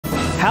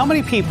How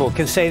many people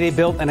can say they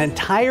built an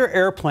entire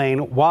airplane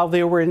while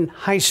they were in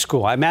high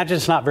school? I imagine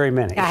it's not very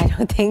many. I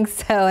don't think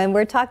so. And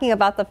we're talking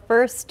about the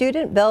first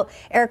student-built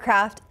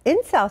aircraft in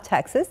South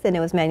Texas, and it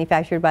was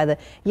manufactured by the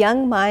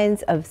young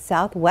minds of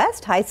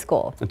Southwest High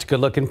School. It's a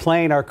good-looking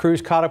plane. Our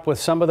crews caught up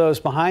with some of those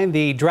behind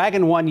the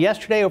Dragon 1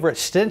 yesterday over at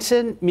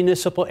Stinson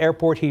Municipal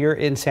Airport here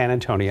in San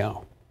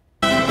Antonio.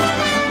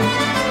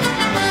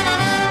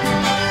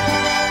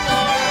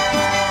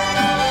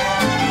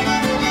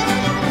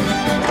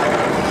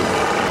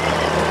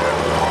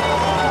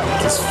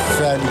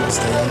 Fabulous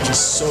day. I'm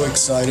just so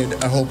excited.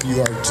 I hope you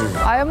are too.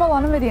 I am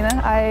Alana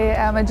Medina. I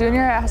am a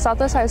junior at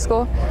Southwest High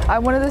School.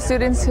 I'm one of the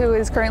students who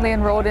is currently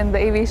enrolled in the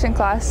aviation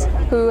class,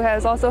 who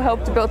has also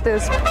helped build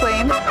this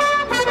plane. We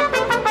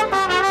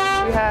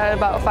had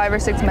about 5 or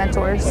 6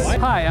 mentors.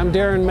 Hi, I'm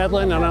Darren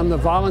Medlin, and I'm the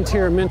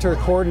volunteer mentor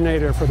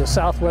coordinator for the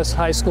Southwest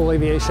High School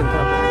Aviation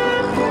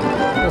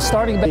Program. We're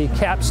starting the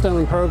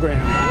capstone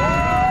program.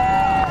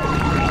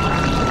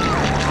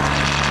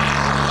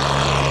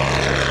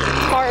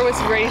 Heart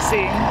was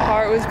racing,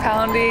 heart was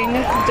pounding,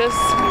 just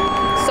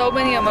so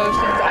many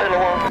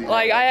emotions.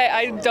 Like,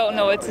 I don't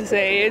know what to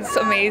say. It's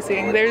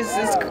amazing.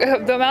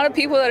 The amount of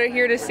people that are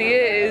here to see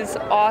it is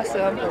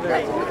awesome.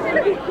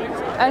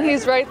 And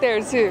he's right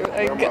there too.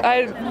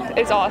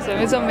 It's awesome.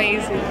 It's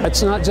amazing.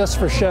 It's not just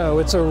for show.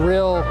 It's a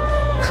real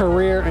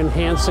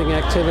career-enhancing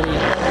activity.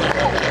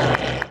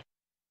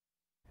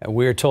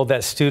 We're told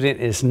that student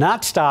is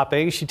not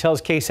stopping. She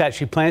tells KSAT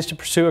she plans to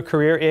pursue a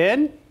career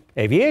in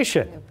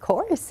aviation. Of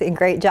course, and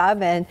great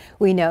job, and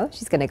we know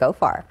she's going to go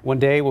far. One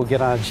day we'll get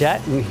on a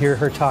jet and hear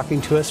her talking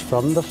to us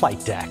from the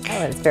flight deck.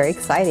 Oh, it's very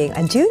exciting.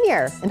 A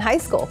junior in high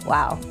school.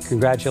 Wow.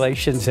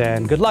 Congratulations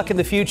and good luck in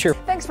the future.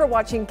 Thanks for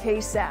watching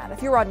KSAT.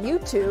 If you're on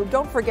YouTube,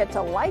 don't forget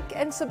to like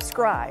and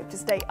subscribe to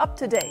stay up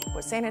to date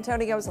with San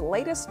Antonio's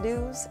latest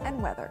news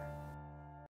and weather.